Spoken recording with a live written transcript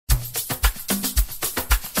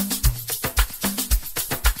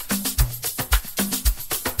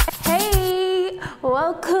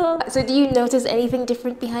welcome. So do you notice anything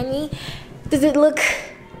different behind me? Does it look...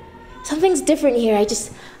 Something's different here.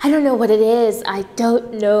 I don't know what it is. I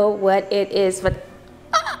don't know what it is, but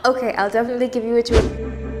okay, I'll definitely give you a tour.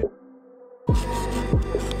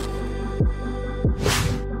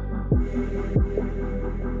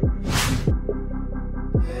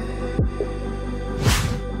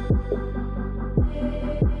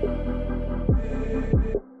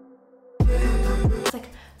 It's like,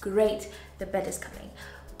 great, the bed is coming.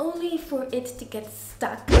 Only for it to get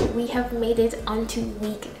stuck. We have made it onto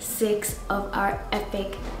week 6 of our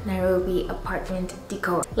epic Nairobi apartment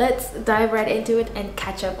decor. Let's dive right into it and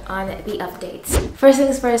catch up on the updates. First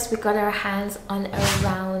things first, we got our hands on a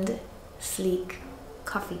round, sleek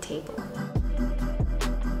coffee table.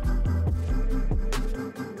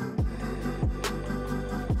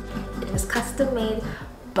 It was custom made,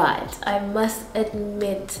 but I must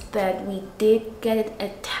admit that we did get it a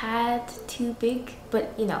tad too big,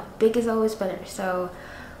 but you know, big is always better, so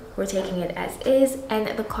we're taking it as is. And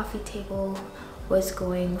the coffee table was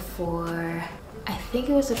going for, I think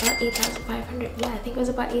it was about 8,500. Yeah, I think it was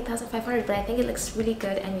about 8,500, but I think it looks really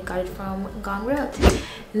good and we got it from Gone Road.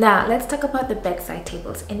 Now let's talk about the bedside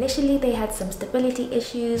tables. Initially they had some stability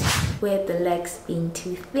issues with the legs being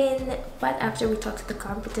too thin, but after we talked to the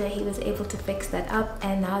carpenter, he was able to fix that up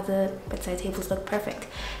and now the bedside tables look perfect.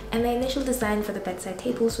 And the initial design for the bedside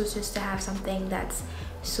tables was just to have something that's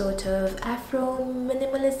sort of Afro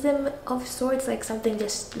minimalism of sorts, like something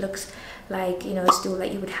just looks like, you know, a stool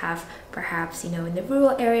that you would have perhaps, you know, in the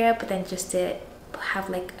rural area, but then just to have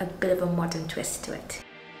like a bit of a modern twist to it.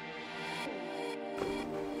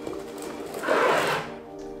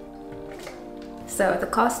 So the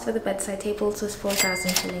cost for the bedside tables was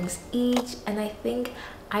 4,000 shillings each, and I think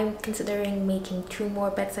I'm considering making 2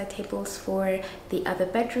 more bedside tables for the other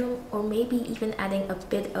bedroom, or maybe even adding a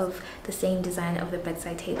bit of the same design of the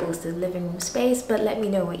bedside tables to the living room space, but let me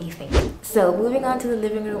know what you think. So moving on to the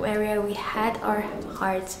living room area, we had our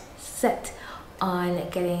hearts set on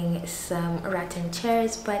getting some rattan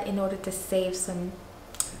chairs, but in order to save some,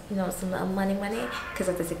 you know, some money because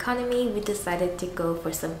of this economy, we decided to go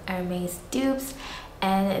for some Hermes dupes,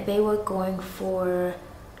 and they were going for,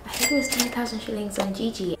 I think it was 3,000 shillings on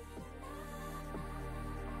Gigi.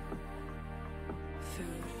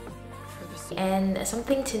 And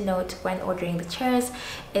something to note when ordering the chairs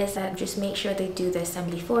is that just make sure they do the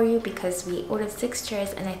assembly for you, because we ordered 6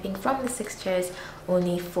 chairs and I think from the 6 chairs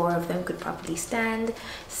only 4 of them could properly stand.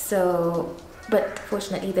 So, but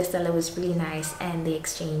fortunately the seller was really nice and they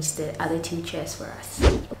exchanged the other 2 chairs for us.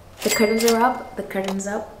 The curtains are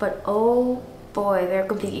up, but oh boy, they're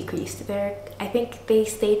completely creased. I think they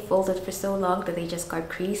stayed folded for so long that they just got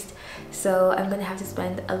creased. So I'm gonna have to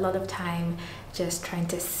spend a lot of time just trying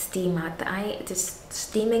to steam out just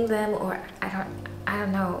steaming them, or I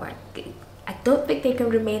don't know. I don't think they can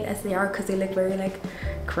remain as they are because they look very like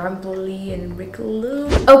crumbly and wrinkly.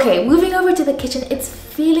 Okay, moving over to the kitchen, it's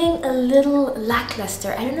feeling a little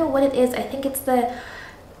lackluster. I don't know what it is. I think it's the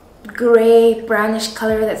gray brownish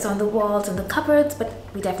color that's on the walls and the cupboards, but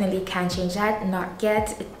we definitely can change that. Not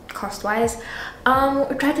yet, cost wise.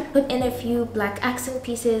 We tried to put in a few black accent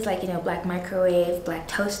pieces, like, you know, black microwave, black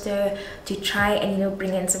toaster, to try and, you know,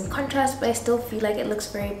 bring in some contrast, but I still feel like it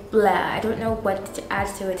looks very blah. I don't know what to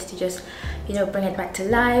add to it to just, you know, bring it back to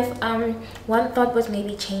life. One thought was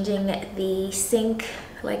maybe changing the sink,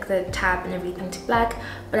 like the tap and everything, to black,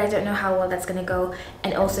 but I don't know how well that's gonna go.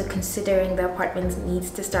 And also considering the apartment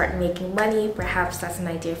needs to start making money, perhaps that's an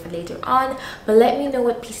idea for later on. But let me know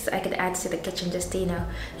what pieces I could add to the kitchen just to, you know,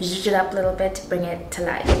 zhuzh it up a little bit to bring it to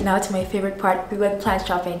life. Now to my favorite part, we went plant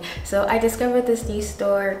shopping. So I discovered this new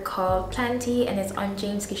store called Planty, and it's on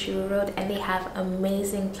James Gishuru Road, and they have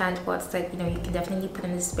amazing plant pots that, you know, you can definitely put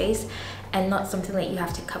in the space and not something that you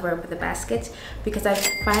have to cover up with a basket, because I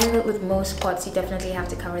find that with most pots you definitely have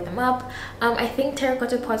to cover them up. I think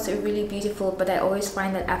terracotta pots are really beautiful, but I always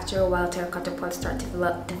find that after a while terracotta pots start to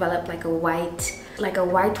develop like a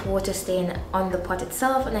white water stain on the pot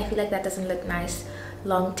itself, and I feel like that doesn't look nice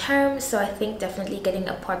long term. So I think definitely getting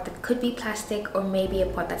a pot that could be plastic, or maybe a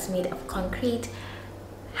pot that's made of concrete,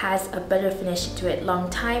 has a better finish to it long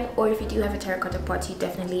time. Or if you do have a terracotta pot, you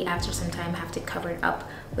definitely after some time have to cover it up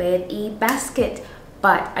with a basket.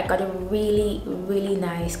 But I got really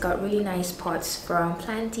nice pots from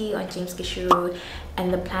Planty on James Gishuru Road,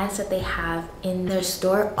 and the plants that they have in their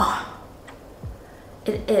store, oh,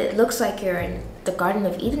 it looks like you're in the Garden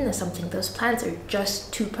of Eden or something. Those plants are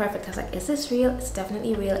just too perfect. I was like, is this real? It's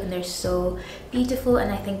definitely real, and they're so beautiful,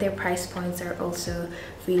 and I think their price points are also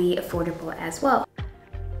really affordable as well.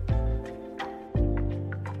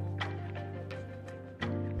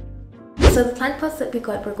 So So the plant pots that we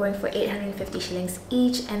got were going for 850 shillings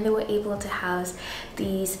each, and they were able to house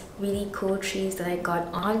these really cool trees that I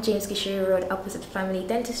got on James Gishiri Road opposite Family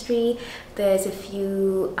Dentistry. There's a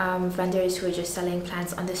few vendors who are just selling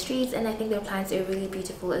plants on the streets, and I think their plants are really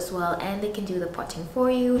beautiful as well, and they can do the potting for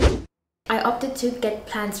you. I opted to get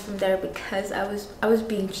plants from there because I was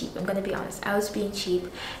being cheap. I'm gonna be honest, I was being cheap,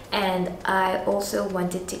 and I also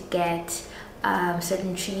wanted to get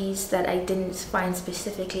certain trees that I didn't find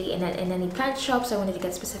specifically in any plant shop. So I wanted to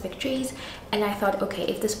get specific trees, and I thought, okay,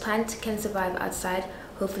 if this plant can survive outside,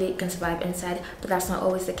 hopefully it can survive inside. But that's not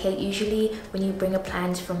always the case. Usually when you bring a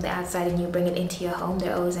plant from the outside and you bring it into your home,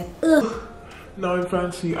 they're always like, ugh, now I'm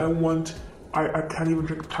fancy, I can't even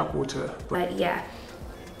drink tap water. But yeah.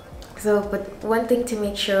 So, but one thing to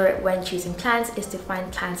make sure when choosing plants is to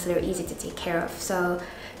find plants that are easy to take care of. So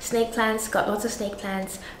snake plants, got lots of snake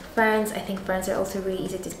plants. Ferns, I think ferns are also really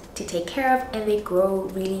easy to take care of, and they grow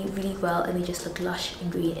really well, and they just look lush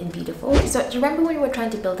and green and beautiful. So do you remember when we were trying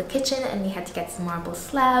to build a kitchen and we had to get some marble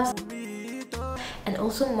slabs? And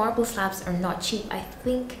also marble slabs are not cheap. I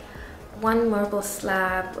think one marble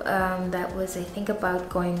slab that was, I think, about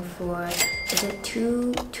going for, is it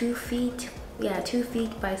 2 feet? Yeah, 2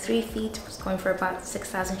 feet by 3 feet was going for about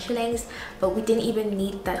 6,000 shillings, but we didn't even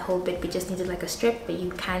need that whole bit. We just needed like a strip, but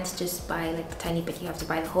you can't just buy like the tiny bit, you have to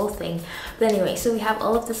buy the whole thing. But anyway, so we have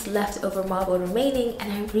all of this leftover marble remaining,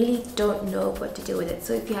 and I really don't know what to do with it.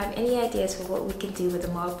 So if you have any ideas for what we can do with the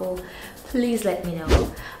marble, please let me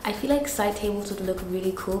know. I feel like side tables would look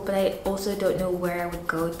really cool, but I also don't know where I would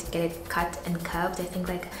go to get it cut and curved. I think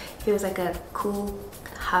like if it was like a cool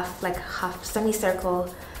half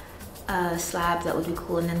semicircle slab, that would be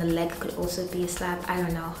cool, and then the leg could also be a slab. I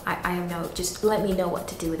don't know. I don't know. Just let me know what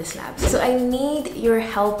to do with the slabs. So I need your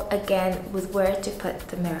help again with where to put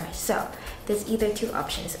the mirror. So there's either two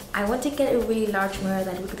options. I want to get a really large mirror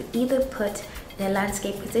that we could either put in a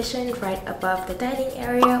landscape position right above the dining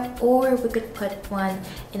area, or we could put one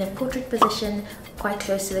in a portrait position quite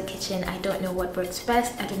close to the kitchen. I don't know what works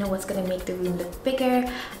best. I don't know what's going to make the room look bigger.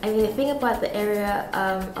 I mean, the thing about the area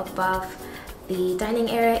above the dining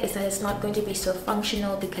area is that it's not going to be so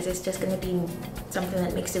functional, because it's just going to be something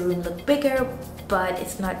that makes the room look bigger, but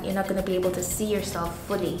you're not going to be able to see yourself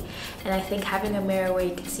fully. And I think having a mirror where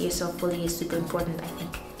you can see yourself fully is super important. I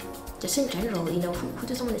think just in general, you know, who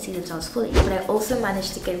doesn't want to see themselves fully? But I also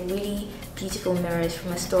managed to get really beautiful mirrors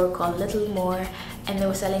from a store called Little More, and they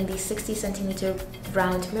were selling these 60 centimeter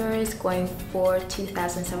round mirrors going for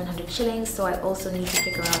 2,700 shillings. So I also need to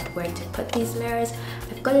figure out where to put these mirrors.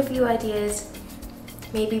 I've got a few ideas.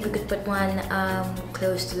 Maybe we could put one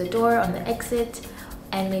close to the door on the exit,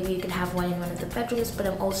 and maybe you can have one in one of the bedrooms, but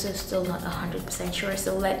I'm also still not 100% sure.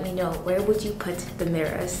 So let me know, where would you put the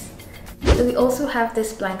mirrors? So we also have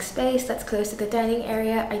this blank space that's close to the dining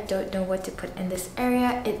area. I don't know what to put in this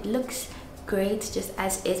area. It looks great just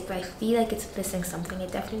as is, but I feel like it's missing something.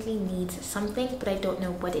 It definitely needs something, but I don't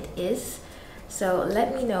know what it is. So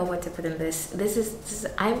let me know what to put in this.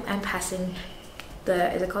 I'm passing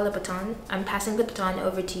is it called a baton? I'm passing the baton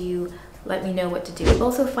over to you. Let me know what to do. We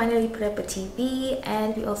also finally put up a TV,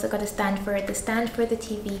 and we also got a stand for it. The stand for the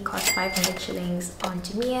TV cost 500 shillings on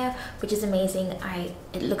Jumia, which is amazing.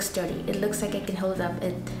 It looks sturdy. It looks like I can hold it up.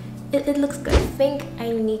 It looks good. I think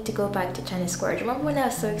I need to go back to China Square. Remember when I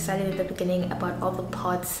was so excited at the beginning about all the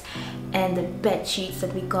pots and the bed sheets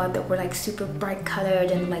that we got that were like super bright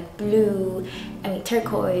colored and like blue, I mean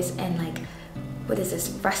turquoise, and like, what is this,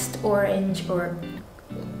 rust orange or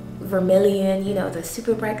vermilion, you know, the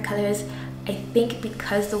super bright colors. I think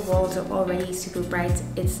because the walls are already super bright,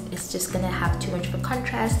 it's just gonna have too much of a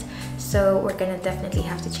contrast. So we're gonna definitely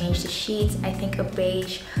have to change the sheets. I think a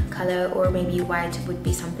beige color or maybe white would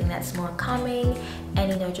be something that's more calming,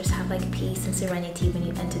 and you know, just have like peace and serenity when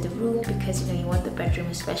you enter the room, because you know, you want the bedroom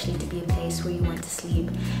especially to be a place where you want to sleep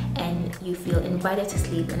and you feel invited to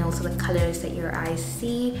sleep. And also the colors that your eyes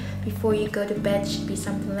see before you go to bed should be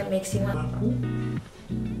something that makes you want.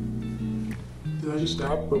 Did I just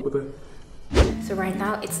stab, but with a... So right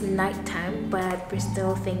now it's nighttime, but we're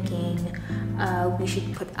still thinking we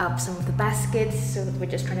should put up some of the baskets. So we're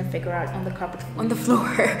just trying to figure out on the carpet, on the floor,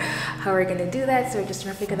 how we're gonna do that. So we're just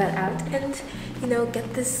trying to figure that out, and you know,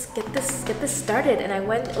 get this started. And I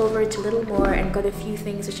went over to Little More and got a few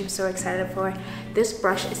things which I'm so excited for. This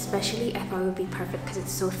brush especially, I thought it would be perfect because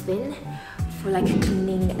it's so thin for like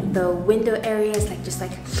cleaning the window areas, like just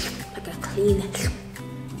like a clean. It's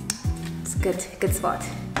good spot.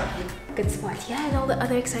 good spot. Yeah, and all the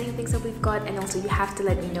other exciting things that we've got. And also you have to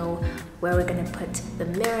let me know where we're gonna put the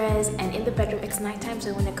mirrors. And in the bedroom, it's nighttime, so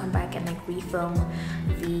I want to come back and like refilm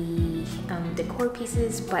the decor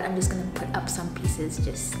pieces, but I'm just gonna put up some pieces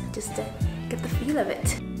just to get the feel of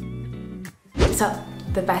it. So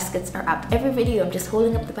the baskets are up. Every video I'm just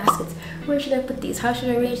holding up the baskets. Where should I put these? How should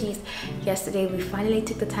I arrange these? Yesterday we finally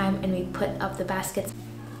took the time and we put up the baskets.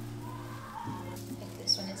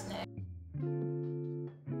 This one is nice.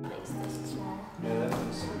 Place this small. Yeah, that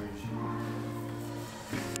one's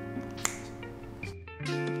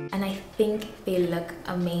huge. And I think they look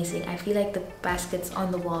amazing. I feel like the baskets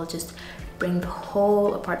on the wall just bring the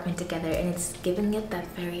whole apartment together, and it's giving it that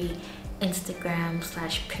very Instagram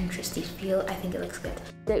 / Pinteresty feel. I think it looks good.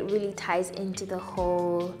 It really ties into the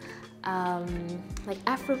whole like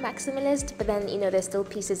Afro maximalist, but then you know there's still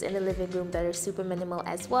pieces in the living room that are super minimal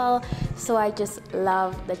as well. So I just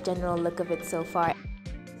love the general look of it so far.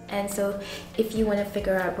 And so if you want to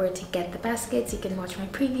figure out where to get the baskets, you can watch my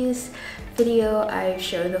previous video. I've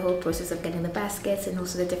shown the whole process of getting the baskets and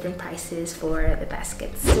also the different prices for the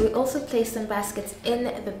baskets. So we also placed some baskets in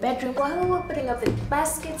the bedroom. While we were putting up the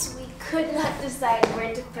baskets, we could not decide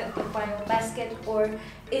where to put the final basket or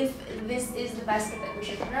if this is the basket that we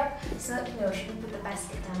should put up. So let me know, should we put the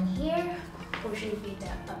basket down here or should we put it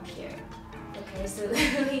up here? Okay, so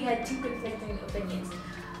we had two conflicting opinions.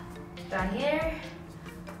 Down here,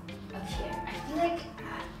 up here. I feel like,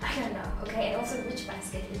 I don't know. Okay, and also which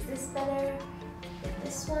basket? Is this better than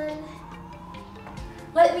this one?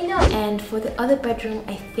 Let me know. And for the other bedroom,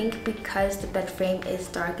 I think because the bed frame is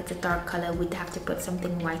dark, it's a dark color, we'd have to put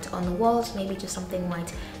something white on the walls, maybe just something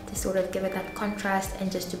white to sort of give it that contrast and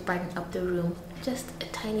just to brighten up the room just a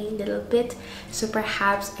tiny little bit. So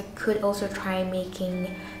perhaps I could also try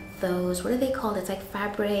making those, what are they called? It's like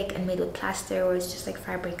fabric and made with plaster, or it's just like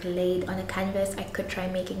fabric laid on a canvas. I could try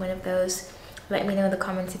making one of those. Let me know in the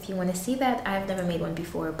comments if you want to see that. I've never made one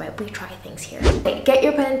before, but we try things here. Okay, get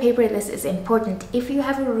your pen and paper. This is important. If you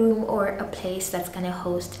have a room or a place that's gonna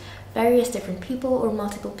host various different people or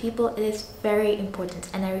multiple people, it is very important,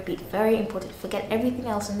 and I repeat, very important. Forget everything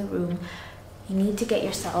else in the room. You need to get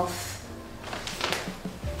yourself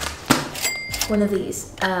one of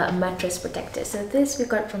these mattress protectors. So this we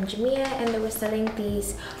got from Jamia, and they were selling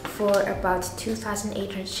these for about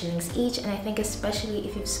 2,800 shillings each. And I think especially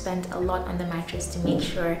if you've spent a lot on the mattress, to make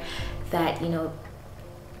sure that you know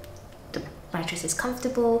the mattress is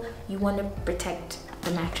comfortable, you want to protect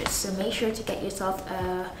the mattress. So make sure to get yourself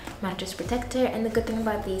a mattress protector. And the good thing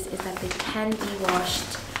about these is that they can be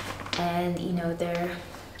washed, and you know they're,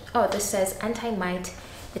 oh, this says anti-mite.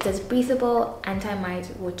 It says breathable,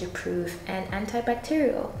 anti-mite, waterproof, and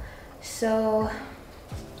antibacterial. So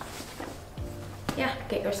yeah,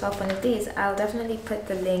 get yourself one of these. I'll definitely put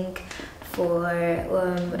the link for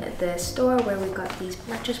the store where we got these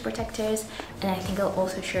mattress protectors, and I think I'll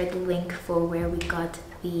also share the link for where we got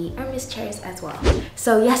the Hermes chairs as well.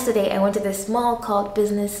 So yesterday I went to this mall called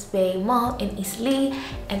Business Bay Mall in East Leigh,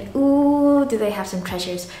 and ooh, do they have some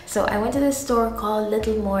treasures. So I went to this store called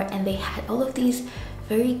Little More, and they had all of these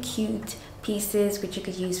very cute pieces which you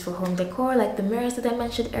could use for home decor, like the mirrors that I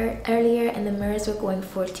mentioned earlier. And the mirrors were going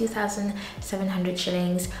for 2,700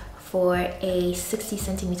 shillings for a 60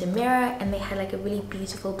 centimeter mirror, and they had like a really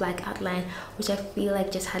beautiful black outline, which I feel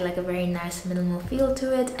like just had like a very nice minimal feel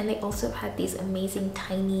to it. And they also had these amazing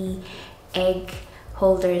tiny egg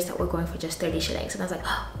holders that were going for just 30 shillings, and I was like,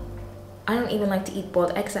 oh, I don't even like to eat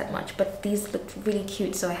boiled eggs that much, but these looked really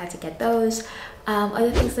cute, so I had to get those.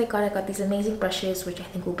 Other things I got these amazing brushes, which I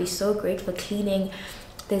think will be so great for cleaning.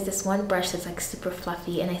 There's this one brush that's like super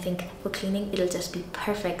fluffy, and I think for cleaning it'll just be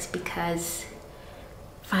perfect, because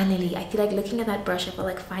finally, I feel like looking at that brush, I feel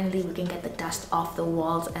like finally we can get the dust off the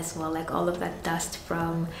walls as well, like all of that dust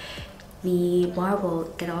from the marble,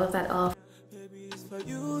 get all of that off. Baby, it's for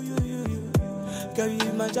you. Carry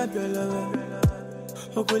my champion lover.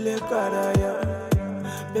 Baby,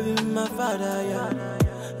 my father, yeah.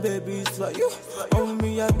 Baby, it's for you. Oh,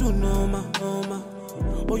 me, I do know, ma.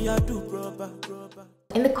 Oh, yeah, do proper.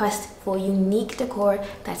 In the quest for unique decor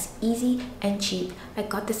that's easy and cheap, I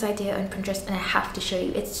got this idea on Pinterest, and I have to show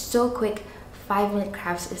you. It's so quick. 5-minute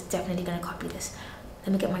crafts is definitely gonna copy this.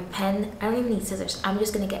 Let me get my pen. I don't even need scissors. I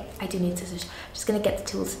do need scissors. I'm just gonna get the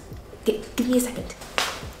tools. Give me a second.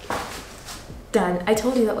 Done. I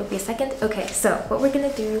told you that would be a second. Okay, so what we're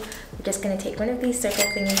gonna do, we're just gonna take one of these circle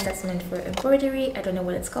thingies that's meant for embroidery. I don't know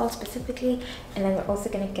what it's called specifically. And then we're also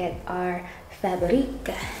gonna get our fabric.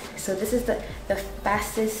 So this is the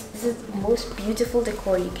fastest, this is the most beautiful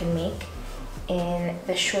decor you can make in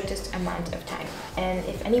the shortest amount of time. And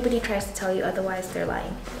if anybody tries to tell you otherwise, they're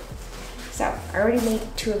lying. So I already made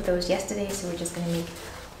 2 of those yesterday, so we're just gonna make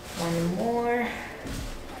 1 more.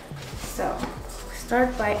 So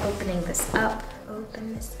start by opening this up.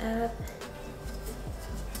 Open this up.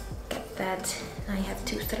 Get that. Now you have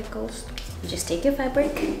 2 circles. You just take your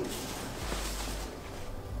fabric.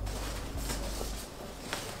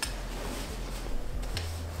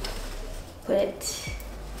 Put it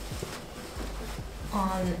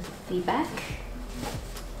on the back.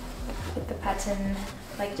 Put the pattern,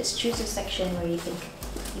 like just choose a section where you think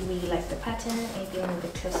you really like the pattern, maybe a little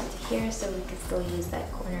bit closer to here so we can still use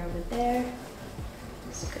that corner over there.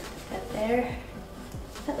 So put that there.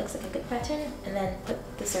 That looks like a good pattern. And then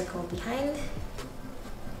put the circle behind.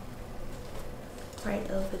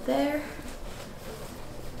 Right over there.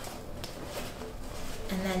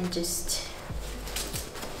 And then just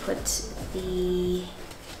put the,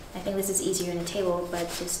 I think this is easier on the table, but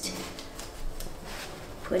just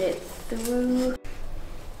put it through,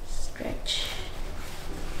 stretch.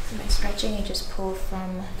 And by stretching, you just pull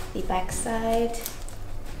from the back side,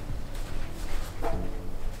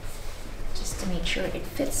 just to make sure it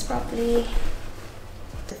fits properly.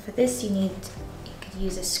 So for this, you could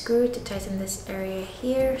use a screw to tighten this area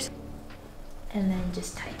here, and then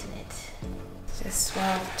just tighten it. Just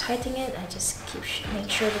while tightening it, I just make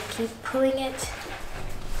sure to keep pulling it,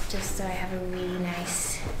 just so I have a really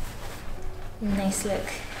nice look.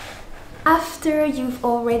 After you've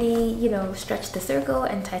already, stretched the circle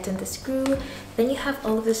and tightened the screw, then you have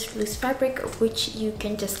all of this loose fabric, which you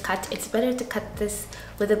can just cut. It's better to cut this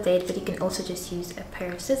with a blade, but you can also just use a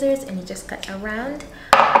pair of scissors and you just cut around.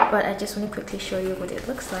 But I just want to quickly show you what it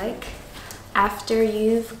looks like after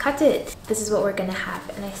you've cut it. This is what we're gonna have,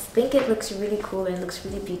 and I think it looks really cool and looks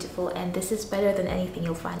really beautiful, and this is better than anything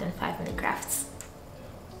you'll find on 5 Minute Crafts.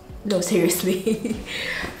 No, seriously.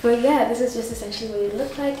 But yeah, this is just essentially what it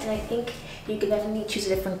looked like, and I think you can definitely choose a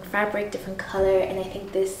different fabric, different color, and I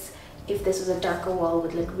think this, if this was a darker wall,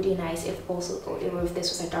 would look really nice. If this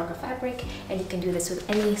was a darker fabric, and you can do this with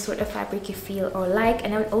any sort of fabric you feel or like.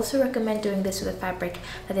 And I would also recommend doing this with a fabric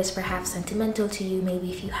that is perhaps sentimental to you.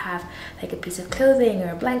 Maybe if you have like a piece of clothing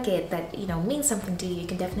or a blanket that means something to you, you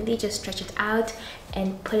can definitely just stretch it out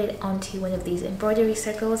and put it onto one of these embroidery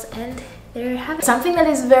circles, and there you have it. Something that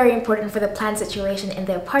is very important for the plant situation in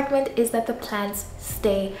the apartment is that the plants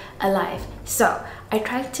stay alive. So I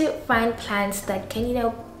try to find plants that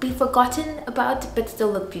can, be forgotten about but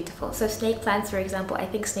still look beautiful. So snake plants, for example, I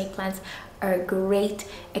think snake plants are a great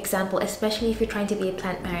example, especially if you're trying to be a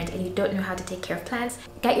plant parent and you don't know how to take care of plants.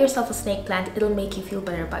 Get yourself a snake plant, it'll make you feel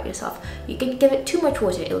better about yourself. You can give it too much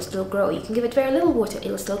water, it'll still grow. You can give it very little water,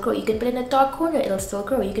 it'll still grow. You can put it in a dark corner, it'll still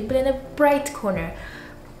grow. You can put it in a bright corner,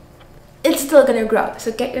 it's still gonna grow.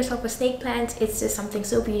 So get yourself a snake plant. It's just something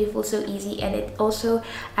so beautiful, so easy, and it also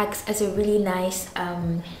acts as a really nice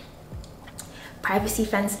privacy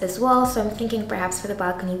fence as well. So I'm thinking perhaps for the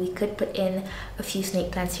balcony we could put in a few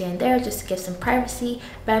snake plants here and there just to give some privacy.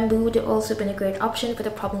 Bamboo would have also been a great option, but the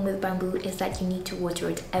problem with bamboo is that you need to water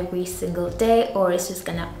it every single day or it's just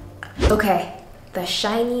gonna... Okay, the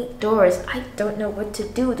shiny doors. I don't know what to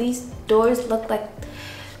do. These doors look like,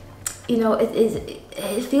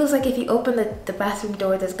 it feels like if you open the bathroom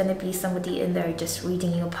door, there's gonna be somebody in there just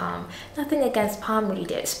reading your palm. Nothing against palm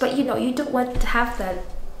readers, but you don't want to have that.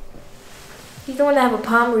 You don't want to have a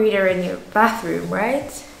palm reader in your bathroom,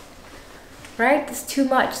 right? Right? That's too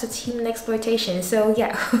much. That's human exploitation. So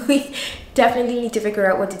yeah, we definitely need to figure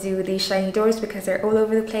out what to do with these shiny doors because they're all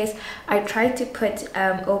over the place. I tried to put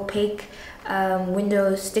opaque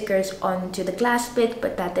window stickers onto the glass bit,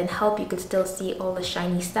 but that didn't help. You could still see all the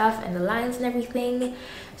shiny stuff and the lines and everything.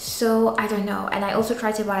 So I don't know. And I also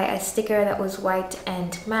tried to buy a sticker that was white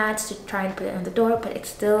and matte to try and put it on the door, but it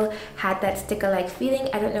still had that sticker-like feeling.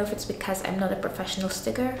 I don't know if it's because I'm not a professional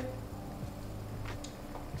sticker.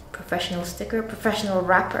 Professional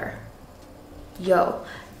wrapper. Yo.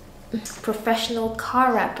 Professional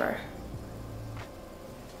car wrapper.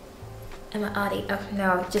 Am I Audi? Oh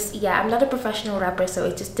no, I'm not a professional wrapper, so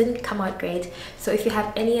it just didn't come out great. So if you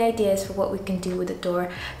have any ideas for what we can do with the door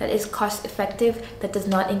that is cost effective, that does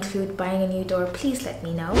not include buying a new door, please let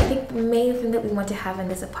me know. I think the main thing that we want to have in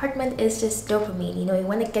this apartment is just dopamine. You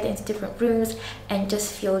want to get into different rooms and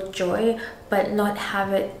just feel joy, but not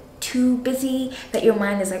have it too busy that your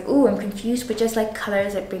mind is like, oh, I'm confused, but just like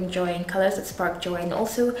colors that bring joy and colors that spark joy, and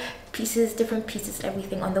also different pieces,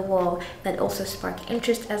 everything on the wall that also spark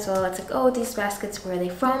interest as well. It's like, oh, these baskets, where are they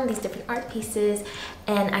from? These different art pieces.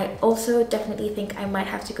 And I also definitely think I might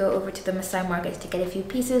have to go over to the Masai market to get a few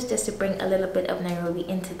pieces just to bring a little bit of Nairobi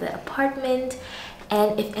into the apartment.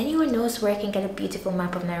 And if anyone knows where I can get a beautiful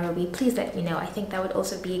map of Nairobi, please let me know. I think that would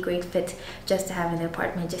also be a great fit just to have in the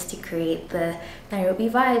apartment, just to create the Nairobi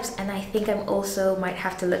vibes. And I think I'm also might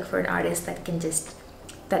have to look for an artist that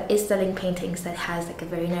is selling paintings that has like a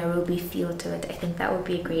very Nairobi feel to it. I think that would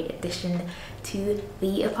be a great addition to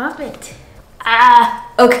the apartment.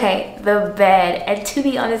 Okay, the bed. And to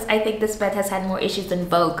be honest, I think this bed has had more issues than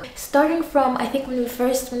Vogue. Starting from, I think when we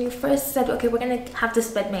first said, okay, we're gonna have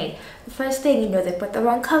this bed made, the first thing, you know, they put the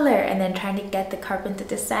wrong color, and then trying to get the carpenter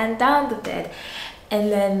to sand down the bed,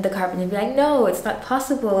 and then the carpenter would be like, no, it's not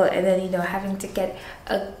possible, and then, you know, having to get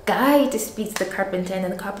a guy to speak to the carpenter, and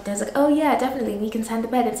then the carpenter's like, oh yeah, definitely, we can sand the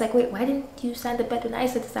bed. It's like, wait, why didn't you sand the bed when I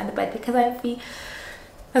said to sand the bed? Because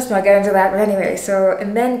let's not get into that, but anyway, so,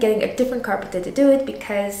 and then getting a different carpenter to do it,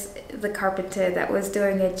 because the carpenter that was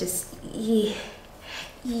doing it just, yeah,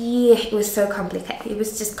 it was so complicated. It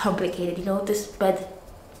was just complicated, you know, this bed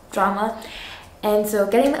drama. And so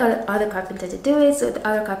getting the other carpenter to do it, so the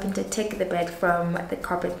other carpenter took the bed from the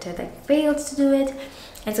carpenter that failed to do it,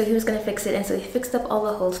 and so he was gonna fix it, and so he fixed up all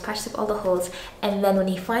the holes, patched up all the holes, and then when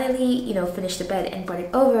he finally, you know, finished the bed and brought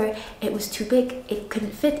it over, it was too big. It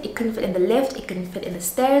couldn't fit in the lift, it couldn't fit in the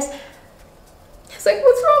stairs. It's like,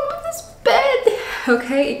 what's wrong with this bed?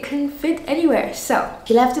 Okay, it couldn't fit anywhere. So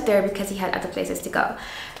he left it there because he had other places to go,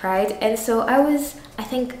 right? And so I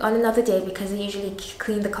think on another day, because they usually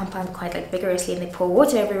clean the compound quite like vigorously and they pour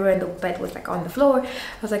water everywhere and the bed was like on the floor, I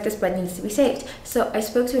was like, this bed needs to be saved. So I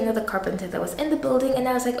spoke to another carpenter that was in the building, and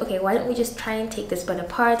I was like, okay, why don't we just try and take this bed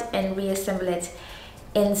apart and reassemble it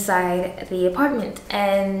inside the apartment?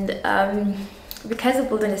 And because the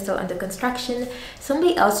building is still under construction,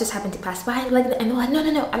 somebody else just happened to pass by and like, no,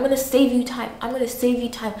 I'm gonna save you time. I'll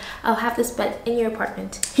have this bed in your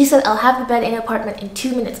apartment. He said, I'll have the bed in your apartment in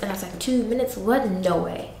 2 minutes. And I was like, 2 minutes? What? No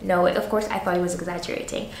way. Of course, I thought he was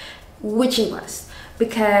exaggerating, which he was.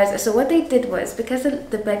 So what they did was, because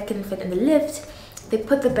the bed couldn't fit in the lift, they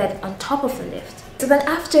put the bed on top of the lift. So then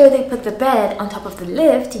after they put the bed on top of the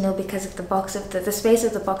lift, you know, because of the space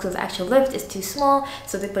of the box of the actual lift is too small,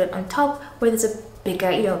 so they put it on top where there's a bigger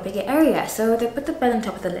area. So they put the bed on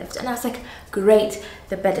top of the lift, and I was like, great,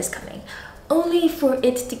 the bed is coming. Only for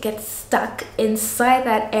it to get stuck inside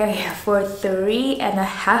that area for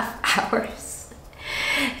 3.5 hours.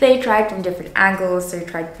 They tried from different angles. They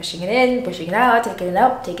tried pushing it in, pushing it out, taking it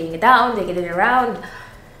up, taking it down, taking it around.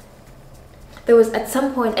 There was, at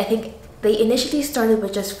some point, I think they initially started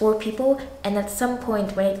with just 4 people, and at some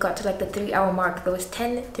point when it got to like the 3-hour mark, there was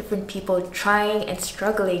 10 different people trying and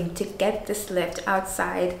struggling to get this lift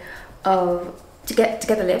outside of, to get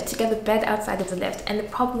the bed outside of the lift. And the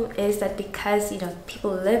problem is that because, you know,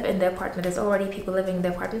 people live in the apartment, there's already people living in the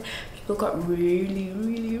apartment, people got really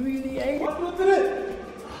angry.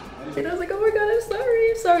 And I was like, oh my god, I'm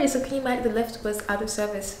sorry. So can you imagine, the lift was out of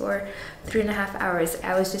service for 3.5 hours.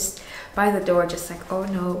 I was just by the door, just like, oh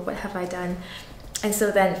no, what have I done? And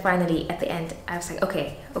so then finally at the end, I was like,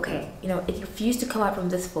 okay, you know, it refused to come out from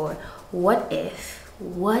this floor. What if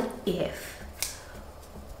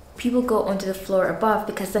people go onto the floor above?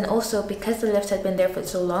 Because then also, because the lift had been there for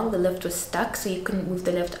so long, the lift was stuck, so you couldn't move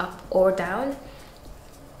the lift up or down.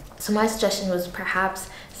 So my suggestion was perhaps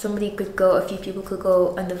a few people could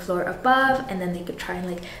go on the floor above, and then they could try and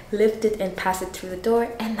like lift it and pass it through the door,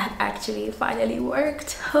 and that actually finally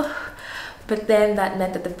worked. But then that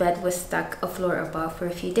meant that the bed was stuck a floor above for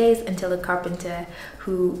a few days, until the carpenter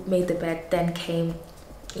who made the bed then came,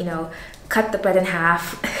 you know, cut the bed in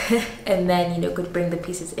half and then, you know, could bring the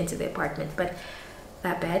pieces into the apartment. But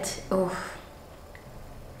that bed, oh.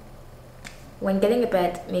 When getting a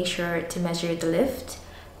bed, make sure to measure the lift.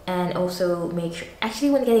 And also make sure, actually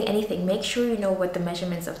when getting anything, make sure you know what the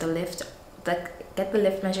measurements of the lift, get the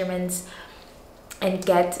lift measurements and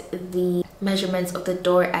get the measurements of the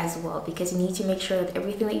door as well, because you need to make sure that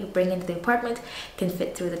everything that you bring into the apartment can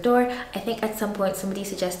fit through the door. I think at some point somebody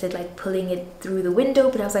suggested like pulling it through the window,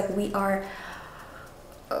 but I was like, we are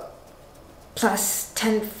plus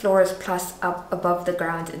 10 floors plus up above the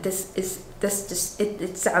ground. It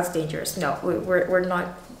sounds dangerous. No, we're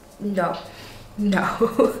not, no.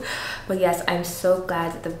 But yes, I'm so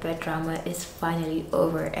glad that the bed drama is finally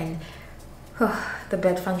over, and the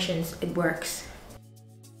bed functions, it works.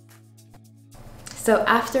 So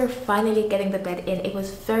after finally getting the bed in, it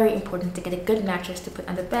was very important to get a good mattress to put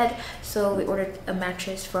on the bed. So we ordered a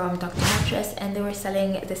mattress from Dr. Mattress, and they were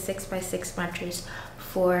selling the 6x6 mattress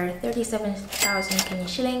for 37,000 Kenyan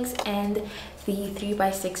shillings, and the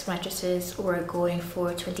 3x6 mattresses were going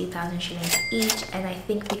for 20,000 shillings each. And I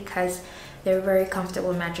think because they're very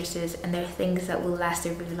comfortable mattresses and they're things that will last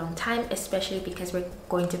a really long time, especially because we're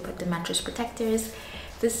going to put the mattress protectors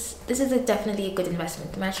this is definitely a good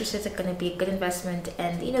investment. The mattresses are going to be a good investment,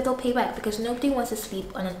 and you know, they'll pay back, because nobody wants to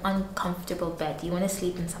sleep on an uncomfortable bed. You want to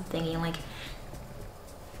sleep in something and you're like,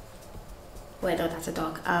 wait, no, that's a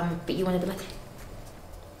dog. But you want to be like,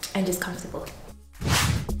 and just comfortable.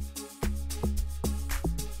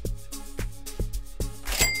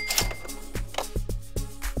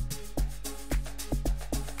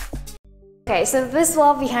 Okay, so this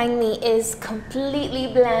wall behind me is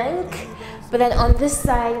completely blank, but then on this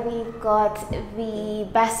side we've got the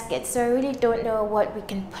basket. So I really don't know what we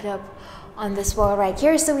can put up on this wall right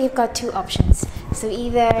here. So we've got two options. So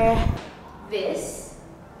either this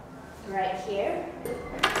right here.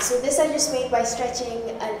 So this I just made by stretching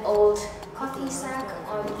an old coffee sack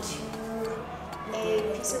onto a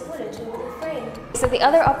piece of wood, into a wooden frame. So the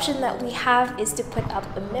other option that we have is to put up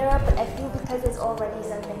a mirror, but I feel because there's already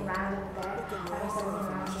something random there, having something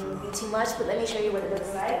around here would be too much. But let me show you what it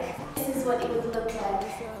looks like. This is what it would look like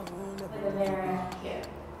with a mirror here.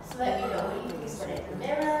 So let me know what you can put it in the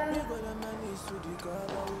mirror,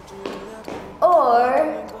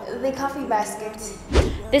 or the coffee basket.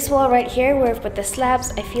 This wall right here where I've put the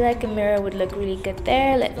slabs, I feel like a mirror would look really good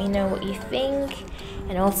there. Let me know what you think.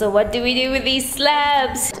 And also, what do we do with these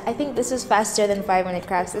slabs? I think this was faster than 5-minute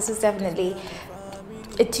crafts. This was definitely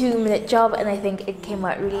a 2-minute job, and I think it came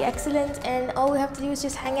out really excellent, and all we have to do is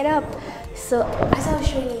just hang it up. So as I was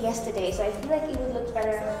showing you yesterday, so I feel like it would look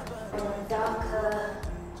better on a darker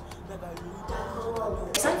wall.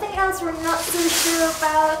 Something else we're not so sure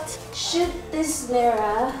about. Should this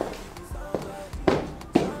mirror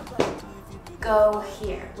go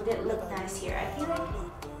here? Would it look nice here? I feel like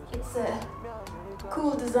it's a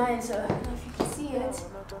cool design, so I don't know if you can see it,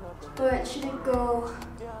 but should it go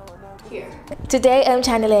here? Today I'm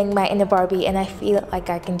channeling my inner Barbie, and I feel like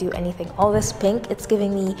I can do anything. All this pink, it's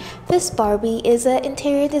giving me this Barbie is an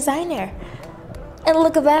interior designer. And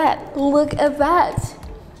look at that, look at that.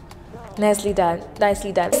 Nicely done,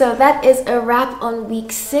 nicely done. So that is a wrap on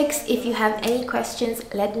week 6. If you have any questions,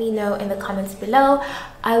 let me know in the comments below.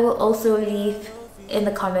 I will also leave in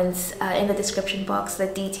the comments, in the description box, the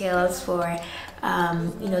details for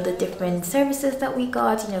you know, the different services that we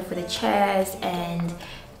got, you know, for the chairs, and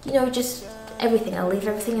you know, just everything. I'll leave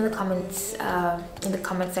everything in the comments, in the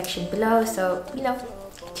comment section below, so you know,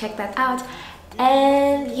 check that out.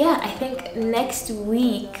 And yeah, I think next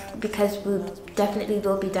week, because we definitely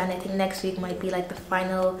will be done, I think next week might be like the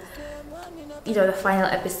final, you know, the final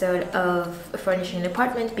episode of Furnishing an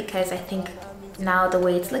Apartment, because I think now the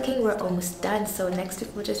way it's looking, we're almost done. So next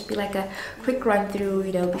week will just be like a quick run through,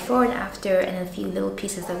 you know, before and after, and a few little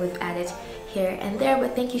pieces that we've added here and there.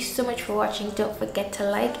 But thank you so much for watching. Don't forget to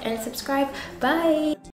like and subscribe. Bye.